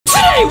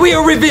Today we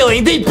are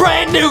revealing the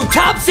brand new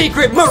top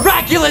secret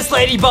Miraculous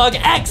Ladybug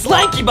X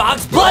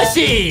Lankybox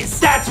Plushies.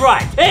 That's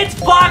right, it's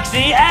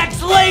Foxy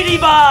X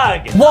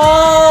Ladybug.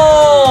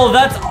 Whoa,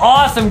 that's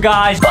awesome,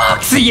 guys.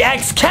 Foxy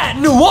X Cat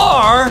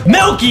Noir.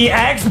 Milky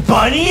X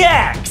Bunny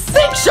X.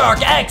 Thick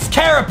Shark X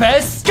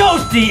Carapace.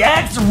 Ghosty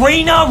X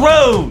Rena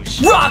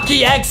Rouge.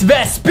 Rocky X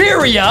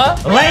Vesperia.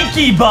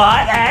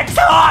 Lankybot X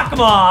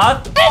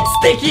Hawkmoth. And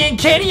Sticky and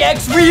Candy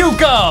X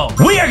Ryuko.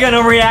 We are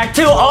gonna react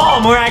to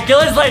all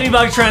Miraculous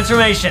Ladybug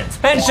transformations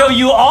and show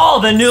you all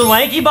the new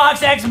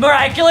Lankybox X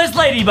Miraculous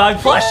Ladybug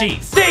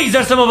Plushies. These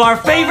are some of our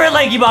favorite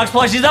Lankybox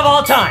plushies of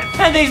all time,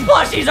 and these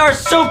plushies are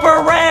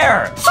super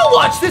rare. So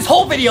watch this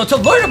whole video to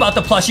learn about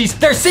the plushies,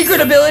 their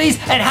secret abilities,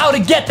 and how to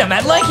get them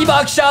at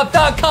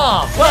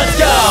LankyBoxShop.com. Let's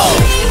go!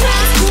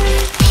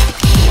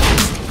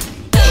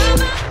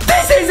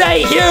 This is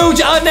a huge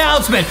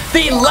announcement.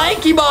 The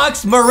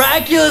Lankybox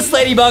Miraculous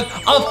Ladybug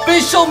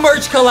official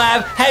merch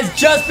collab has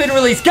just been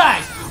released.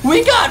 Guys,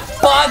 we got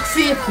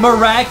Foxy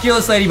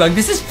Miraculous Ladybug.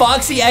 This is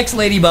Foxy X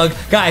Ladybug.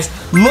 Guys,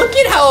 look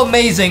at how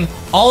amazing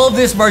all of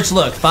this merch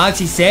look.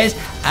 Foxy says,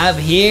 I'm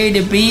here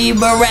to be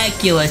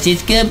miraculous.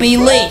 It's gonna be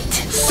lit.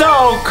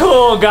 So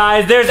cool,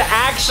 guys. There's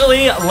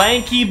actually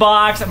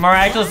Lankybox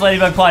Miraculous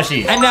Ladybug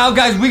Plushies. And now,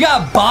 guys, we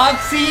got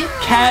Boxy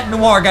Cat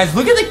Noir. Guys,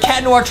 look at the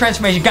Cat Noir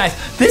transformation. Guys,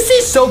 this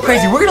is so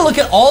crazy. We're gonna look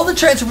at all the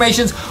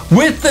transformations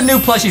with the new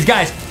plushies.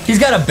 Guys, he's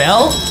got a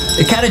bell.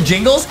 It kind of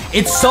jingles.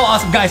 It's so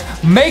awesome. Guys,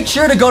 make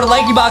sure to go to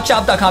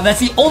LankyBoxShop.com. That's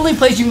the only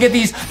place you can get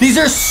these. These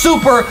are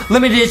super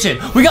limited edition.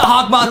 We got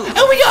Hawkmoth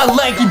and we got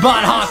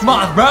Lankybot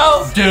Hawkmoth,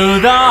 bro. Do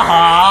the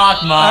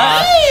Hawkmoth.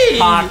 Hey.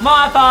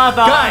 Hawkmoth, Hawkmoth.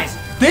 Guys,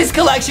 this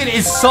collection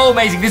is so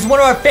amazing. This is one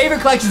of our favorite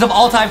collections of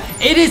all time.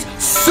 It is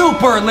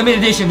super limited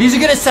edition. These are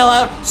gonna sell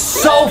out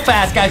so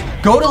fast, guys.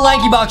 Go to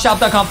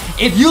LankyBoxShop.com.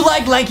 If you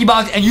like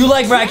Lankybox and you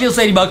like Miraculous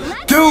Ladybug,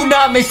 do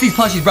not miss these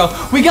plushies, bro.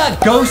 We got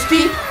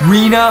Ghosty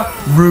Rena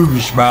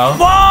Rouge, bro.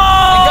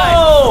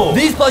 Whoa! And guys,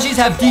 these plushies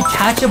have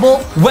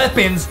detachable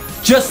weapons,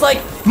 just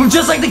like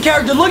the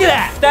character. Look at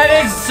that.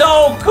 That is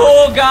so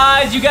cool,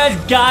 guys. You guys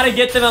gotta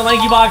get them at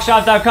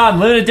LankyBoxShop.com.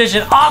 Limited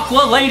edition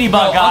Aqua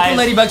Ladybug, guys. Aqua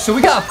Ladybug. So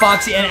we got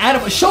Foxy and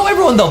Adam. Show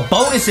everyone the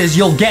bonuses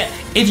you'll get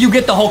if you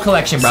get the whole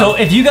collection, bro. So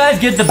if you guys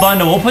get the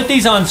bundle, we'll put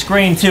these on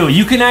screen too.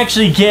 You can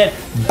actually get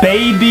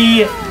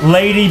Baby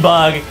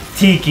Ladybug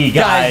Tiki,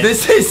 guys.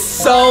 This is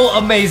so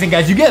amazing,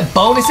 guys. You get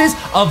bonuses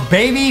of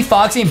Baby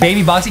Foxy and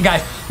Baby Boxy.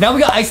 Guys, now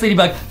we got Ice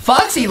Ladybug.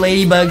 Foxy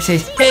Ladybug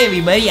says, hey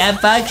everybody, I'm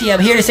Foxy. I'm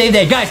here to save the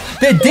day. Guys,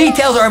 the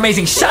details are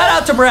amazing. Shout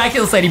out to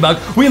Miraculous Ladybug.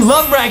 We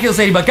love Miraculous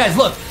Ladybug. Guys,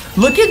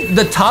 look at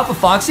the top of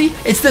Foxy.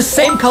 It's the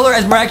same color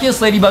as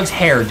Miraculous Ladybug's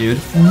hair, dude.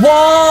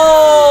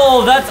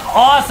 Whoa, that's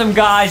awesome,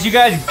 guys. You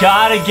guys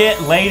gotta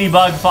get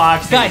Ladybug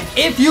Foxy. Guys,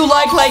 if you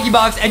like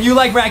Lankybox and you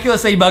like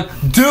Miraculous Ladybug,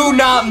 do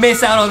not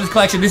miss out on this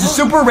collection. This is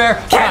super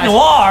rare. Cat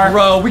Noir.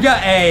 Bro, we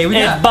got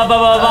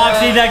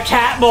Boxy the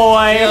cat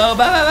boy.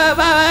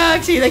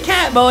 Boxy the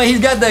cat boy. He's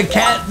got the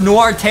Cat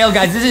Noir tail,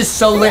 guys. This is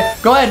so lit.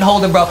 Go ahead and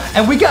hold him, bro.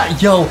 And we got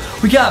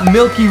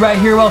Milky right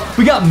here, bro.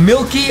 We got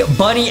Milky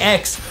Bunny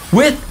X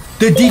with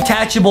the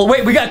detachable.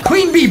 Wait, we got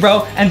Queen Bee,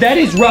 bro. And that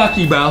is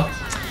Rocky, bro.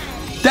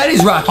 That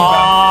is Rocky, bro.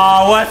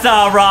 Oh, what's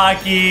up,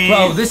 Rocky?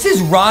 Bro, this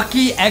is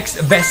Rocky X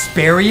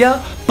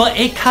Vesperia, but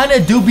it kind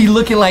of do be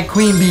looking like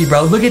Queen Bee,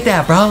 bro. Look at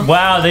that, bro.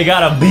 Wow, they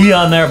got a bee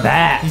on their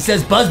back. He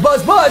says, buzz,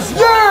 buzz, buzz.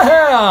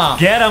 Yeah!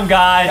 Get them,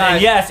 guys. And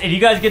yes, if you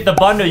guys get the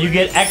bundle, you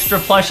get extra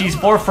plushies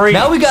for free.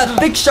 Now we got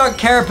Thick Shark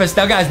Carapace.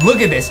 Now, guys,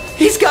 look at this.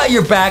 He's got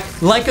your back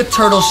like a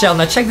turtle shell.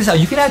 Now, check this out.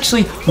 You can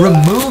actually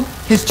remove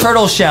his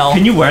turtle shell.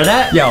 Can you wear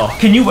that? Yo.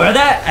 Can you wear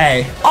that?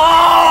 Hey.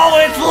 Oh,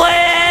 it's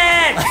lit!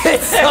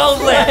 It's so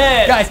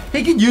lit. Guys,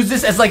 he can use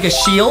this as like a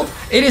shield.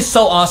 It is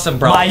so awesome,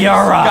 bro.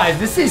 Mayura. Guys,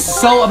 this is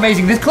so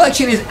amazing. This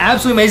collection is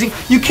absolutely amazing.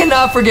 You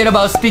cannot forget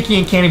about Sticky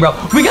and Candy, bro.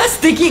 We got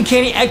Sticky and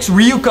Candy X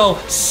Ryuko.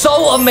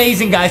 So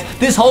amazing, guys.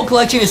 This whole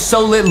collection is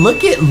so lit.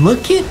 Look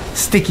at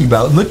Sticky,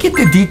 bro. Look at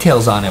the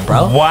details on him,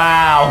 bro.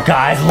 Wow,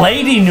 guys.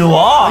 Lady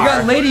Noir. We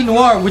got Lady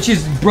Noir, which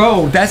is,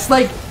 bro, that's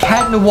like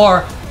Cat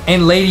Noir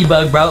and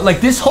Ladybug, bro.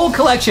 Like this whole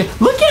collection.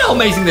 Look at how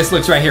amazing this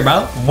looks right here,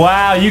 bro.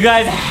 Wow, you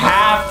guys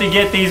have to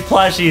get these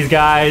plushies,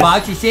 guys.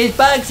 Foxy says,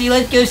 Foxy,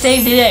 let's go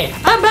save the day.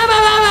 I'm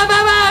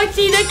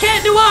Foxy, the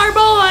Cat Noir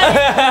boy.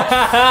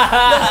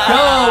 Let's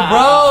go,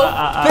 bro.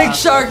 Thick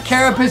Shark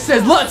Carapace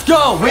says, let's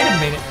go. Wait a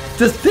minute.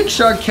 Does Thick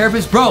Shark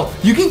Carapace, bro,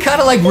 you can kind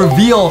of like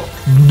reveal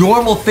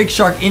normal Thick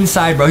Shark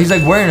inside, bro. He's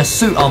like wearing a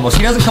suit almost.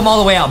 He doesn't come all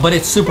the way out, but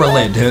it's super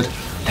lit, dude.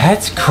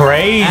 That's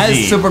crazy. That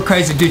is super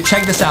crazy. Dude,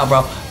 check this out,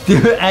 bro.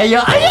 Dude, How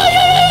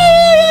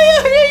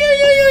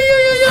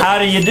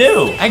do you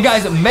do? And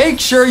guys, make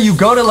sure you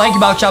go to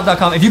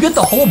LankyBoxShop.com. If you get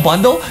the whole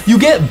bundle, you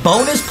get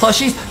bonus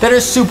plushies that are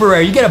super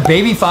rare. You get a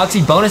Baby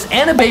Foxy bonus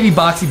and a Baby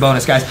Boxy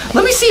bonus, guys.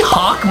 Let me see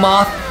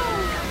Hawkmoth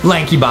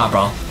Lankybot,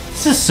 bro.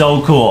 This is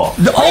so cool.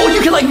 Oh,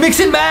 you can like mix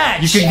and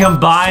match. You can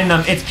combine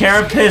them. It's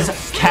Carapace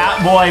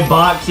Catboy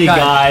Boxy,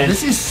 guys.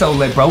 This is so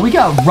lit, bro. We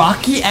got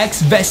Rocky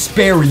X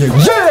Vesperia.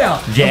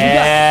 Yeah!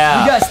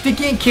 Yeah. We got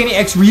Sticky and Kenny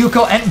X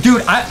Ryuko. And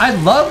dude, I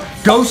love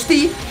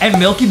Ghosty and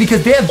Milky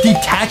because they have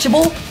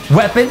detachable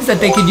weapons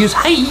that they can use.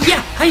 Hiya,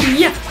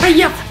 hiya,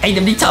 hiya. Ain't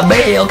them need some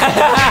milk.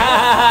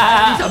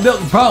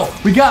 Bro,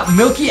 we got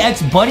Milky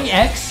X Bunny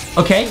X.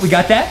 Okay, we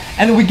got that.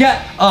 And then we got,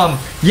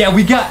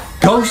 we got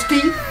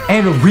Ghosty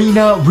and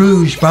Rena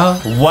Rouge, bro.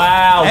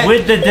 Wow,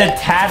 with the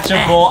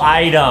detachable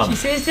item. She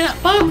says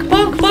that, bunk,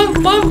 bunk,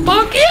 bunk, bunk,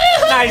 bunk. Yeah.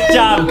 Nice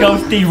job,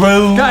 Ghosty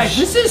Rouge. Guys,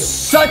 this is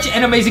such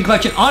an amazing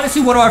collection.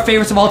 Honestly, one of our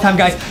favorites of all time,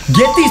 guys.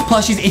 Get these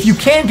plushies. If you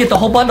can, get the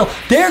whole bundle.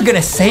 They're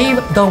gonna save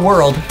the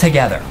world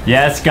together.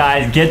 Yes,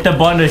 guys, get the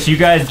bundles. You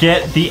guys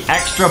get the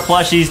extra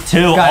plushies,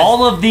 too. Guys,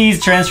 all of these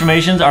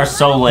transformations are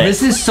so lit.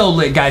 This is so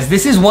lit, guys.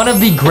 This is one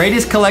of the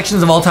greatest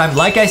collections of all time.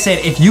 Like I said,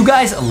 if you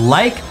guys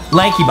like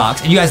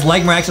Lankybox and you guys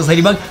like Miraculous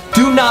Ladybug,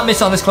 do not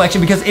miss on this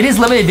collection because it is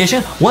limited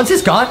edition. Once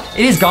it's gone,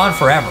 it is gone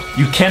forever.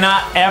 You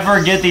cannot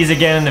ever get these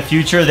again in the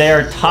future. They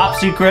are top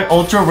secret,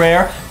 ultra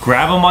rare.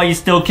 Grab them while you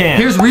still can.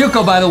 Here's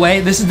Ryuko, by the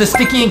way. This is the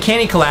Sticky and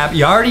Candy collab.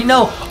 You already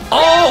know.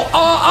 Oh!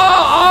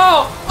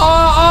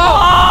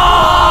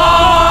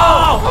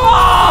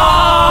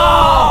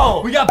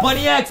 We got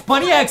Bunny X,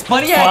 Bunny X,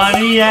 Bunny X.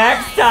 Bunny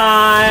X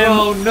time.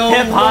 Bro, no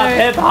hip hop, way.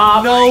 hip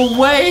hop. No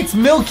way. It's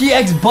Milky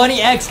X, Bunny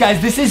X,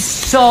 guys. This is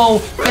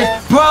so...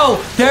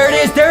 Bro, there it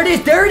is, there it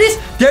is, there it is,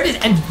 there it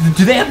is. And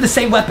do they have the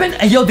same weapon?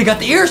 And yo, they got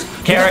the ears.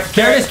 Carrot, There it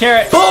carrot, is.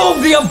 carrot.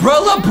 Boom, the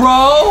umbrella,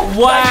 bro.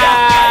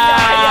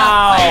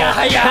 Wow.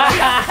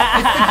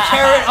 It's the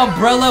carrot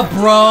umbrella,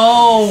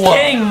 bro.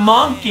 King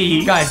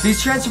Monkey. Guys,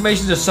 these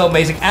transformations are so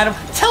amazing. Adam,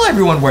 tell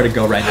everyone where to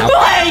go right now.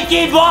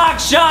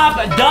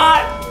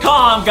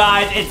 LankyBoxShop.com,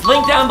 guys. It's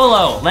linked down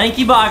below.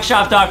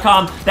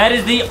 LankyBoxShop.com. That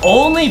is the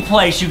only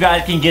place you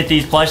guys can get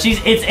these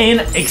plushies. It's an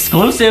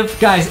exclusive.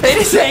 Guys, it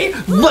is a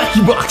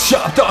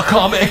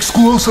LankyBoxShop.com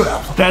exclusive.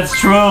 That's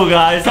true,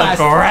 guys. So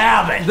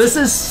grab it. This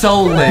is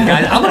so lit,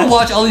 guys. I'm gonna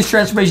watch all these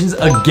transformations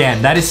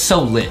again. That is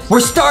so lit.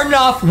 We're starting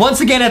off once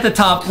again at the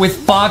top with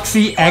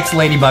Foxy X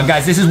Ladybug.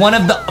 Guys, this is one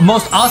of the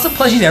most awesome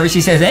plushies ever.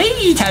 She says,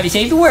 hey, time to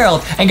save the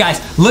world. And guys,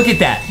 look at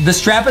that. The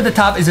strap at the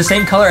top is the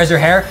same color as her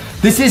hair.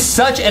 This is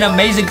such an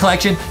amazing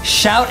collection.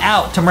 Shout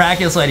out to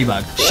Miraculous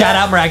Ladybug. Shout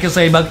out Miraculous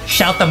Ladybug.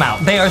 Shout them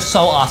out. They are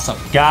so awesome.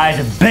 Guys,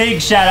 a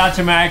big shout out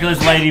to Miraculous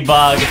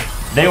Ladybug.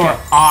 They were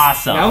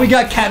awesome. Now we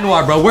got Cat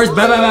Noir, bro. Where's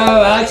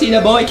I see the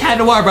boy Cat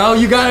Noir, bro.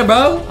 You got it,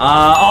 bro?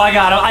 I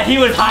got him. He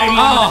was hiding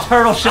under the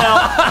turtle shell.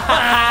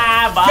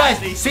 Guys,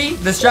 see?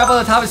 The strap on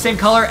the top is the same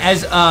color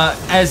as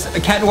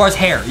Cat Noir's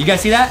hair. You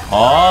guys see that? Oh,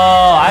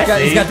 I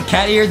see. He's got the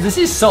cat ears. This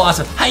is so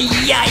awesome.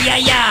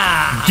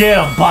 Hi-ya-ya-ya. Get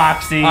him,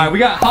 Boxy. All right, we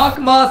got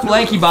Hawkmoth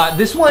Lankybot.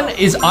 This one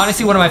is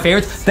honestly one of my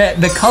favorites.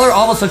 The color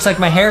almost looks like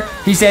my hair.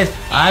 He says,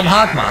 I'm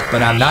Hawkmoth,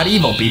 but I'm not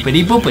evil.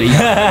 Beepity boopity.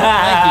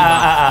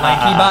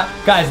 Lankybot.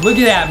 Guys, look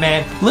at that,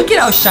 man. Look at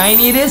how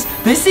shiny it is.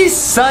 This is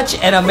such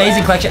an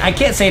amazing collection. I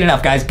can't say it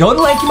enough, guys. Go to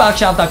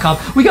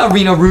LankyBoxShop.com. We got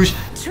Reno Rouge.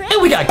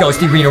 And we got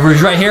Ghosty Reno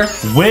Rouge right here.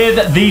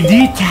 With the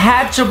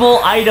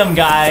detachable item,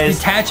 guys.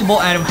 Detachable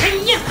item.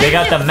 They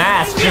got the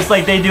mask, just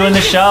like they do in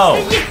the show.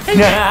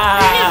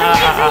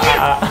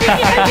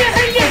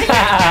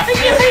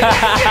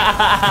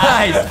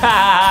 Guys,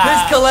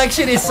 this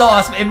collection is so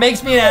awesome. It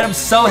makes me and Adam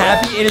so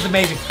happy. It is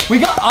amazing. We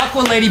got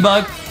Aqua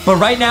Ladybug, but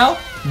right now,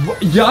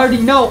 you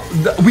already know,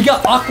 we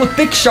got Aqua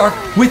Thick Shark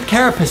with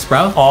Carapace,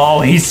 bro.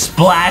 Oh, he's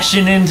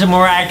splashing into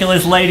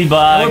Miraculous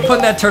Ladybug. We're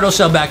putting that turtle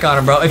shell back on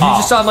him, bro. If you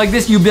just saw him like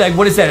this, you'd be like,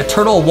 what is that, a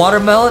turtle, a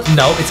watermelon?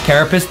 No, it's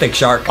Carapace Thick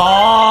Shark.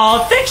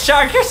 Oh, Thick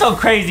Shark, you're so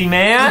crazy,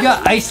 man. We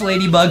got Ice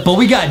Ladybug, but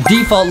we got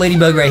Default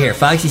Ladybug right here.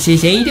 Foxy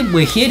says, Adam,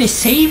 we're here to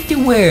save the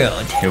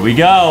world. Here we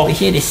go. We're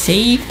here to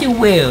save the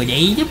world,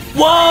 Adam.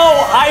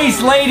 Whoa,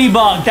 Ice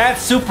Ladybug.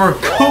 That's super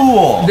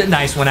cool.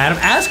 Nice one, Adam.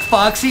 Ask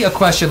Foxy a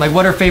question, like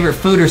what her favorite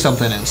food or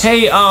something is.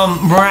 Hey,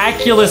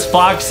 Miraculous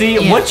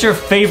Foxy, what's your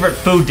favorite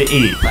food to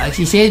eat?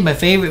 Foxy says my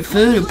favorite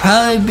food would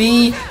probably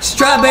be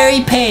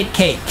strawberry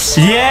pancakes.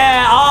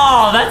 Yeah,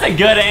 oh, that's a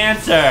good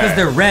answer. Because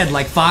they're red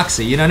like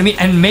Foxy, you know what I mean?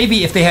 And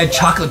maybe if they had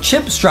chocolate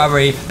chip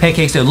strawberry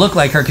pancakes, they would look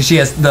like her because she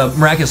has the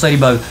Miraculous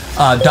Ladybug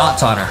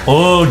dots on her.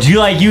 Oh, do you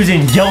like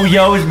using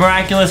yo-yos,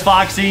 Miraculous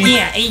Foxy?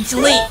 Yeah, it's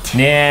lit.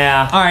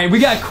 Yeah. All right, we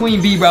got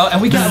Queen Bee, bro,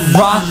 and we got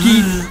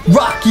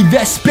Rocky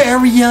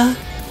Vesperia.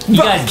 You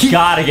guys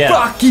gotta get him.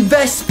 Rocky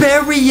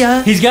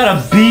Vesperia. He's got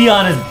a bee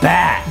on his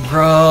back.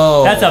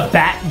 Bro. That's a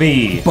bat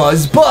bee.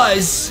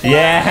 Buzz.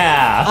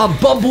 Yeah. I'm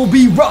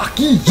Bumblebee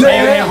Rocky.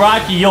 Yeah. Hey,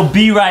 Rocky, you'll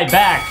be right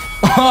back.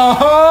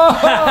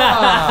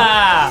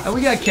 And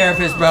we got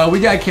Carapace, bro. We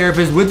got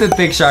Carapace with the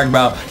Thick Shark,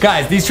 bro.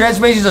 Guys, these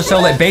transformations are so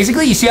lit.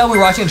 Basically, you see how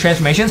we're watching the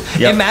transformations?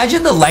 Yep.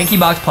 Imagine the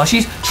LankyBox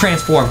plushies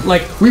transform.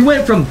 Like, we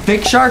went from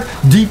Thick Shark,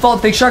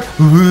 default Thick Shark,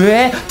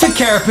 to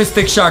Carapace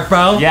Thick Shark,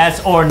 bro.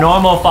 Yes, or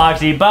normal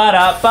Foxy.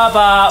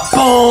 Ba-da-ba-ba. Boom.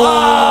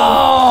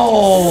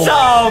 Oh!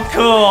 So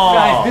cool.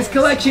 Guys, this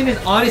collection is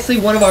honestly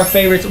one of our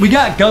favorites. We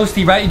got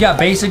Ghosty, right? You got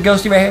basic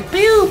Ghosty right here.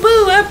 Boo,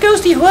 boo, I'm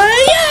Ghosty. What?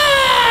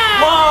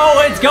 Yeah!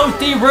 Whoa, it's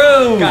Ghosty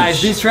Rouge.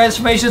 Guys, these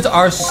transformations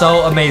are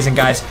so amazing,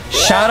 guys.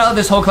 Shout out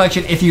this whole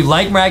collection. If you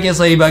like Miraculous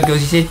Ladybug,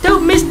 Ghosty said,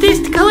 don't miss this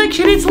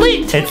collection. It's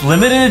lit. It's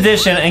limited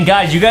edition, and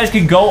guys, you guys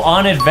can go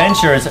on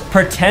adventures,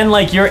 pretend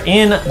like you're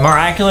in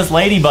Miraculous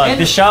Ladybug, And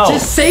the show.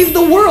 just save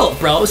the world,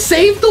 bro.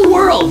 Save the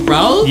world,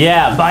 bro.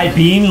 Yeah, by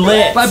being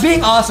lit. By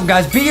being awesome,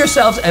 guys. Be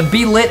yourselves and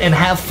be lit and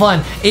have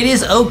fun. It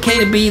is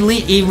okay to be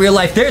lit in real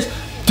life. There's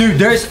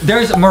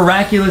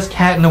Miraculous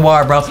Cat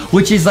Noir, bro,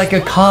 which is like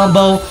a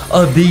combo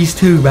of these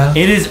two, bro.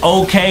 It is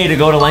okay to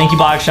go to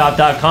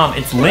LankyBoxShop.com.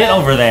 It's lit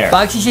over there.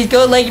 Foxy says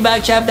go to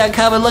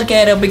LankyBoxShop.com and look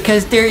at them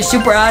because they're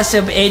super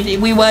awesome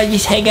and we want to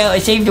just hang out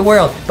and save the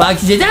world.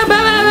 Foxy says,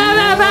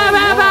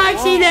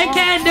 Foxy, the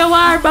Cat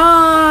Noir boy.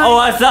 Oh,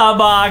 what's up,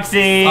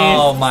 Boxy?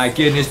 Oh my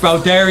goodness, bro.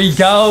 There he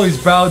goes,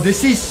 bro.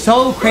 This is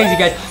so crazy,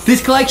 guys.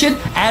 This collection,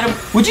 Adam,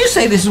 would you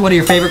say this is one of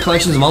your favorite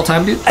collections of all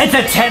time, dude? It's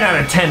a 10 out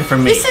of 10 for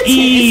me. It's a 10,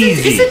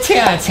 Easy. It's a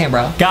 10 out of 10,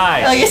 bro.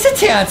 Guys. Like, it's a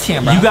 10 out of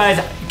 10, bro. You guys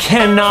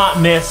cannot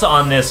miss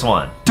on this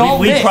one. Don't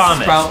miss, we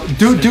promise. bro.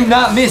 Do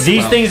not miss,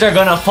 These bro. things are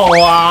gonna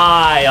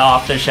fly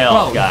off the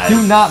shelf, Bro, guys.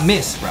 do not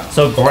miss, bro.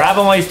 So grab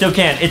them while you still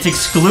can. It's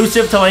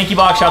exclusive to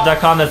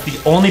LankyBoxShop.com. That's the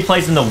only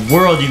place in the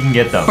world you can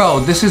get them.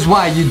 Bro, this is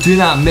why you do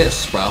not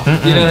miss, bro.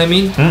 You know what I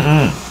mean?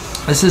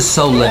 This is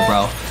so lit,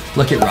 bro.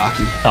 Look at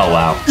Rocky. Oh,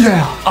 wow.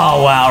 Yeah.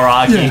 Oh, wow,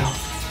 Rocky. Yeah.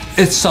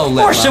 It's so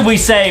lit, Or should we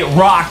say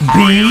Rock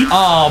B?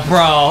 Oh,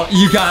 bro.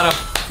 You got him.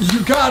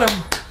 You got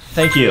him.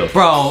 Thank you.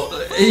 Bro,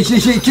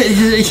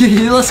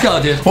 let's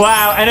go, dude.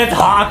 Wow, and it's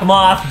Hawk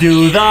Moth.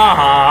 Do the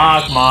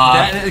Hawk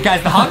Moth.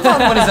 Guys, the Hawk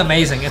Moth one is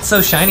amazing. It's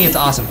so shiny. It's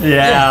awesome.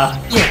 Yeah.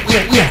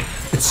 Yeah.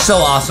 It's so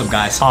awesome,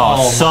 guys.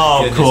 Oh,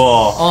 so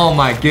cool. Oh,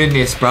 my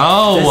goodness,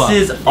 bro.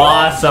 This is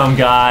awesome,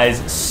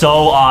 guys.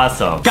 So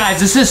awesome. Guys,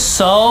 this is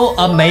so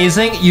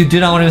amazing. You do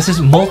not want to miss this.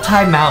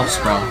 Multi-mouse,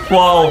 bro.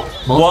 Whoa.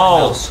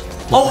 Multi-mouse.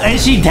 Oh, and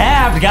she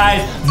dabbed,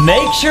 guys.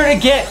 Make sure to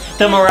get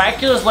the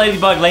Miraculous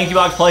Ladybug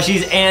Lankybox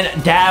plushies and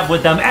dab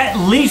with them at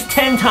least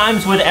 10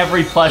 times with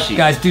every plushie.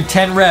 Guys, do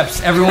 10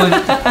 reps. Everyone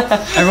 10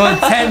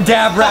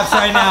 dab reps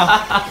right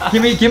now.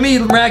 Give me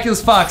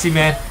Miraculous Foxy,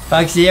 man.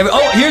 Foxy.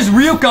 Oh, here's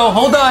Ryuko.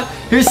 Hold on.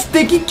 Here's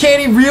Sticky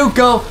Candy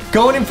Ryuko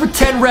going in for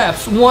 10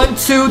 reps. 1,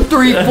 2,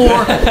 3,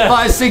 4,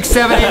 5, 6,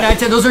 7, 8, 9,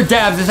 10. Those are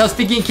dabs. That's how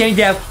Sticky and Candy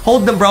dab.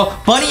 Hold them, bro.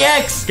 Bunny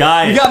X.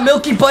 Guys. We got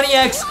Milky Bunny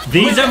X.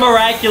 These are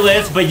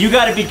miraculous, but you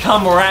gotta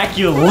become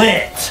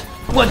miraculous.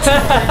 1, 2, 3, 4,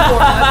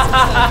 5,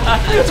 6,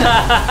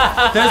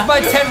 7. There's my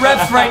 10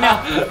 reps right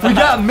now. We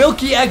got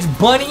Milky X,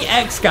 Bunny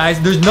X, guys.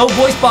 There's no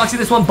voice box in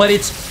this one, but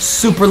it's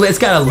super lit. It's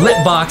got a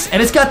lit box,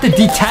 and it's got the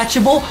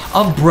detachable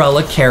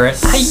umbrella carrot.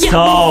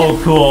 So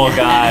cool,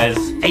 guys.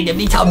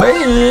 Bro,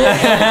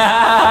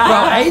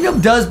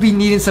 Adam does be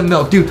needing some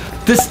milk. Dude,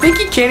 the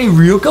Stinky Candy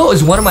Ryuko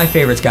is one of my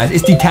favorites, guys.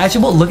 It's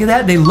detachable. Look at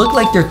that. They look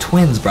like they're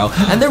twins, bro.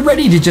 And they're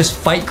ready to just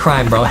fight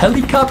crime, bro.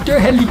 Helicopter.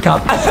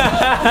 Helicopter.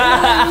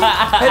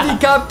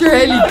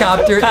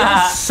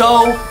 It's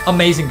so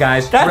amazing,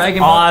 guys. That's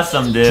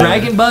awesome, dude.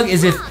 Dragon Bug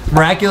is if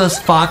Miraculous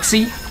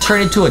Foxy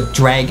turned into a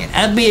dragon.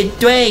 I'd be a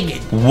dragon.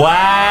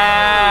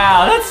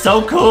 Wow, that's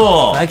so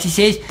cool. Foxy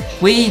says,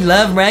 we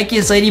love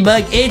Miraculous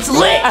Ladybug. It's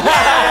lit.